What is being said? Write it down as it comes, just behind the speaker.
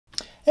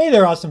Hey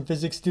there, awesome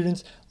physics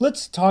students.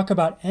 Let's talk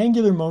about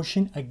angular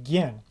motion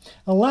again.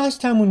 Now,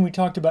 last time when we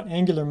talked about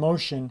angular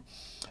motion,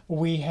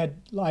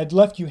 I'd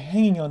left you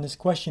hanging on this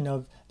question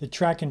of the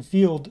track and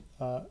field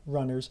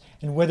runners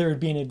and whether it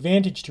would be an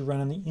advantage to run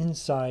on the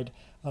inside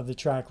of the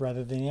track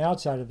rather than the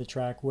outside of the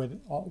track with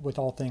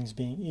all things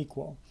being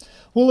equal.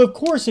 Well, of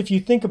course, if you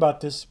think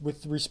about this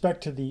with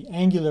respect to the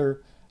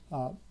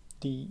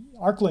the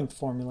arc length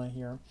formula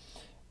here,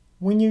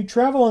 when you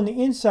travel on the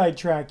inside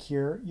track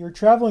here, you're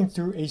traveling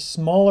through a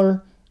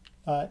smaller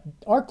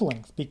arc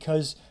length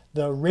because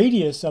the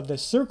radius of the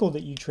circle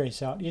that you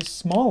trace out is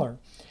smaller.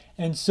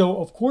 And so,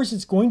 of course,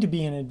 it's going to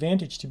be an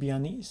advantage to be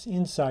on the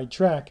inside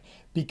track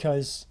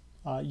because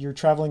you're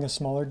traveling a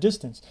smaller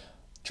distance.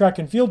 Track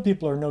and field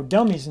people are no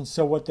dummies, and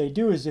so what they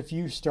do is if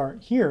you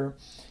start here,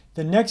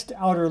 the next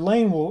outer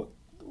lane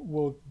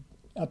will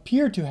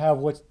appear to have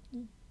what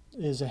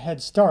is a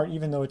head start,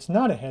 even though it's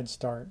not a head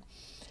start.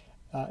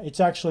 It's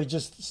actually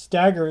just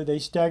they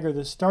stagger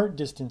the start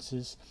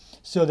distances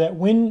so that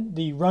when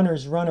the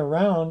runners run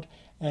around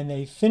and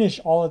they finish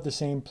all at the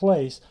same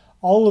place,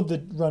 all of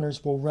the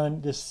runners will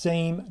run the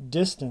same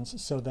distance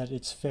so that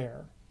it's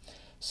fair.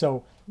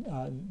 So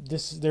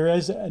there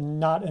is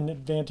not an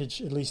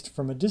advantage, at least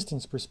from a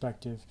distance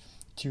perspective,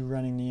 to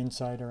running the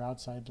inside or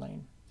outside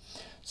lane.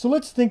 So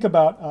let's think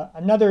about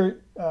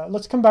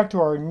let's come back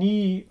to our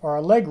knee or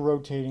our leg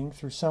rotating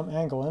through some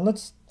angle, and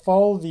let's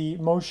follow the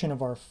motion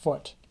of our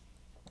foot.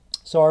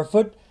 So our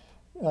foot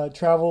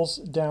travels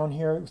down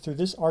here through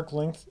this arc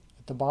length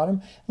at the bottom.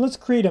 And let's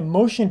create a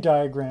motion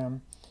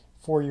diagram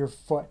for your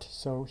foot.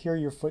 So here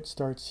your foot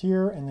starts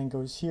here and then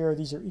goes here.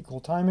 These are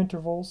equal time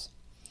intervals.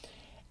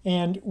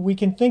 And we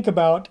can think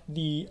about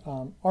the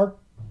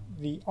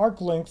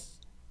arc length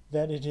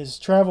that it has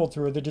traveled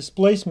through, the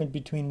displacement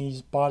between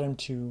these bottom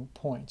 2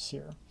 points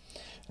here.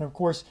 And of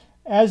course,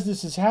 as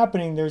this is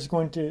happening, this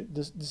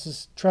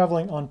is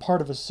traveling on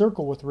part of a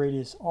circle with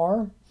radius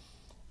r.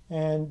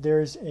 And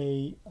there's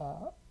an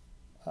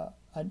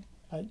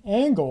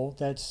angle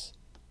that's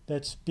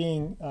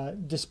being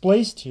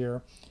displaced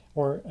here,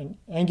 or an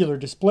angular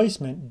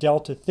displacement,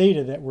 delta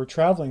theta, that we're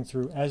traveling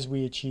through as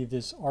we achieve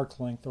this arc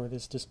length or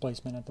this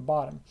displacement at the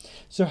bottom.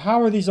 So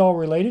how are these all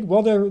related?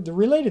 Well, they're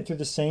related through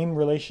the same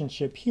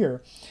relationship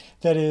here.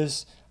 That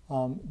is,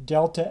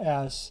 delta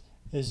S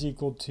is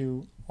equal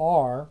to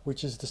R,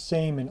 which is the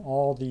same in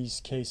all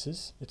these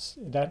cases.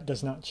 That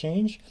does not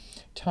change,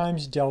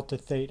 times delta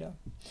theta.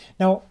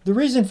 Now, the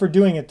reason for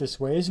doing it this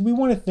way is we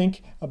want to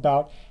think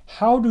about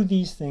how do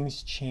these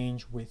things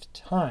change with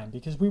time,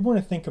 because we want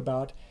to think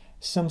about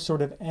some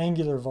sort of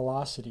angular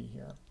velocity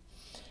here.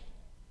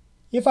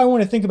 If I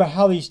want to think about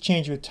how these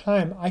change with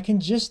time, I can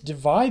just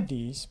divide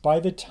these by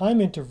the time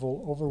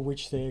interval over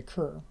which they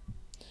occur.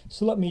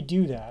 So let me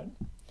do that.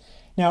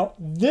 Now,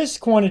 this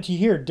quantity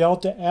here,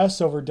 delta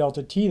S over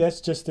delta T, that's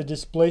just the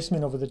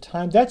displacement over the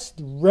time. That's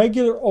the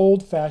regular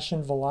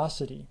old-fashioned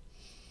velocity.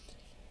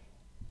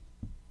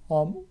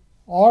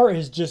 R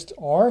is just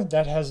R.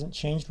 That hasn't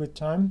changed with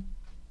time.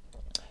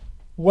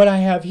 What I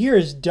have here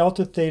is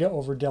delta theta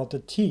over delta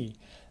T.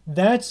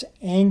 That's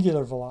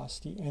angular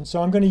velocity. And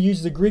so I'm going to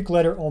use the Greek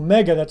letter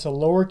omega. That's a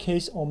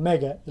lowercase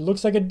omega. It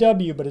looks like a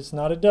W, but it's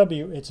not a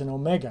W. It's an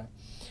omega.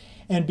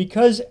 And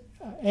because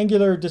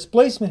angular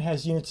displacement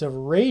has units of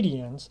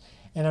radians,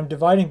 and I'm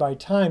dividing by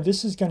time,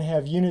 this is going to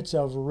have units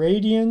of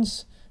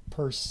radians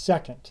per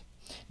second.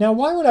 Now,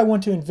 why would I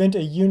want to invent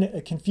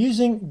a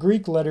confusing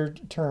Greek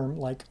lettered term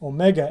like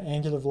omega,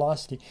 angular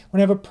velocity,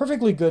 when I have a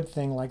perfectly good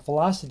thing like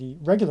velocity,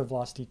 regular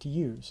velocity, to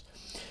use?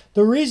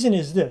 The reason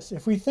is this.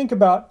 If we think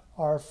about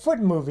our foot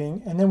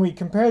moving and then we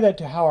compare that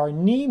to how our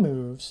knee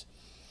moves,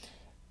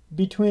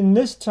 between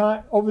this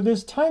time, over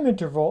this time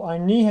interval, our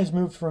knee has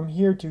moved from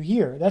here to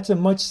here. That's a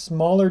much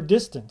smaller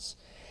distance.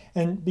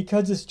 And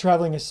because it's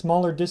traveling a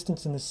smaller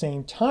distance in the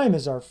same time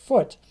as our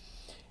foot,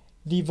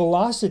 the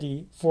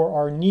velocity for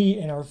our knee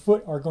and our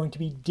foot are going to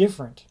be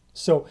different.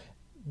 So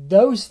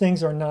those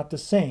things are not the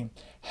same.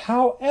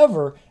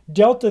 However,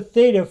 delta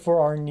theta for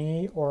our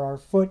knee or our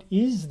foot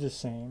is the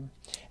same.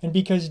 And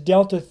because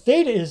delta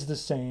theta is the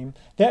same,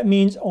 that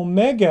means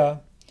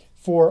omega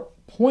for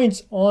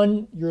points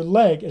on your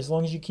leg, as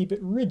long as you keep it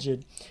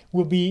rigid,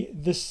 will be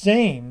the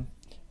same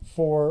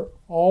for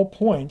all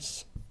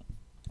points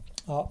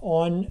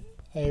on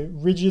a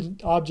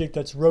rigid object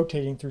that's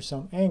rotating through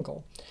some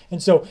angle.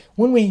 And so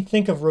when we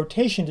think of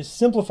rotation, to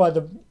simplify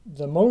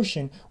the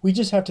motion, we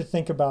just have to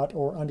think about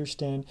or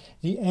understand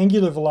the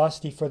angular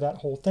velocity for that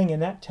whole thing.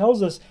 And that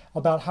tells us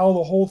about how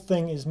the whole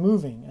thing is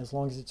moving, as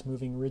long as it's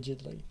moving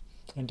rigidly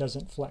and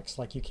doesn't flex,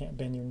 like you can't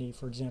bend your knee,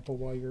 for example,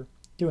 while you're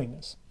doing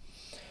this.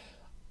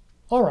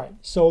 All right,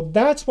 so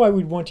that's why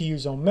we'd want to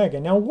use omega.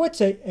 Now, what's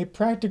a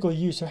practical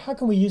use, or how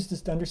can we use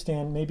this to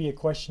understand maybe a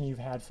question you've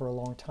had for a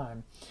long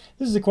time?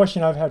 This is a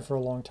question I've had for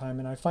a long time,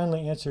 and I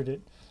finally answered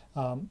it,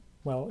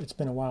 well, it's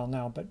been a while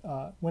now,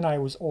 but when I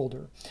was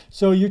older.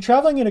 So you're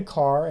traveling in a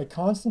car at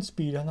constant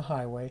speed on the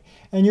highway,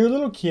 and you're a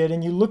little kid,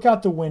 and you look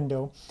out the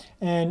window,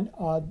 and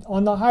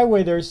on the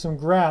highway there's some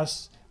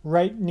grass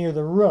right near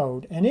the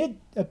road, and it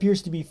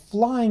appears to be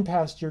flying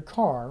past your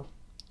car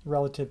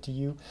relative to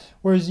you,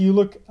 whereas you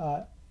look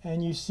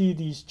and you see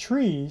these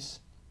trees,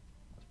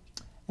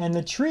 and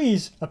the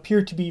trees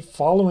appear to be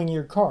following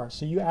your car.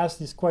 So you ask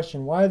this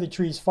question, why are the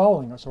trees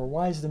following us, or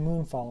why is the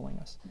moon following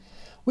us?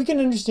 We can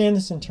understand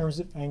this in terms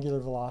of angular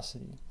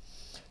velocity.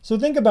 So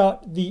think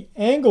about the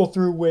angle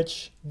through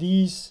which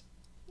these,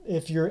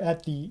 if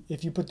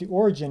you put the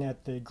origin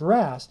at the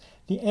grass,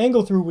 the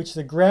angle through which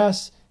the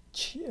grass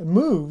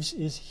moves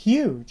is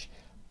huge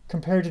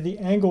compared to the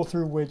angle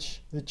through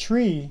which the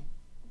tree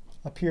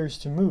appears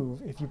to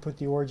move if you put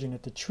the origin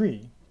at the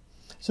tree.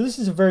 So this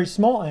is a very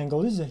small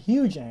angle. This is a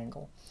huge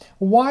angle.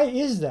 Why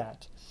is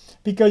that?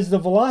 Because the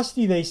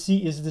velocity they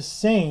see is the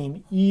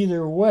same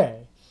either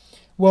way.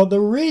 Well,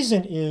 the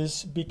reason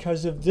is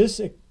because of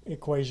this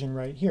equation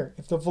right here.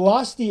 If the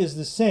velocity is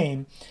the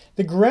same,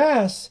 the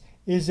grass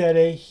is at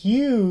a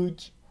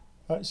huge,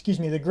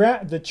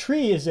 the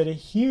tree is at a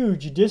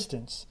huge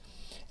distance.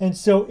 And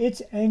so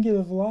its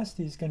angular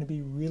velocity is going to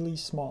be really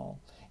small.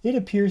 It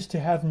appears to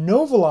have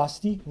no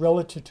velocity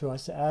relative to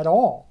us at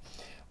all.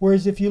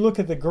 Whereas if you look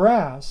at the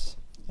grass,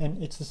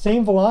 and it's the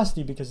same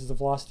velocity because it's the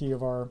velocity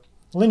of our,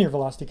 linear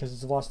velocity because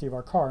it's the velocity of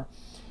our car,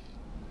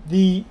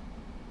 the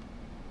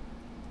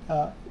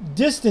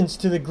distance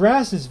to the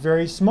grass is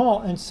very small,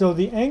 and so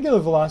the angular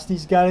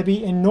velocity's got to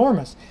be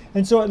enormous.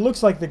 And so it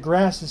looks like the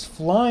grass is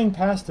flying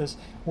past us,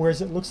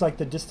 whereas it looks like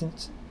the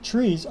distant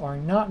trees are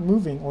not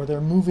moving, or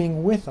they're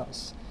moving with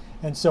us.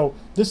 And so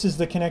this is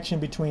the connection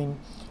between,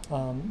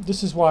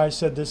 this is why I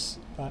said this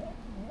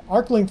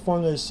arc length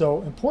formula is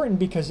so important,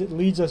 because it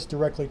leads us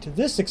directly to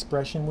this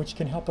expression, which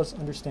can help us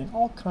understand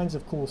all kinds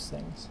of cool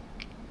things.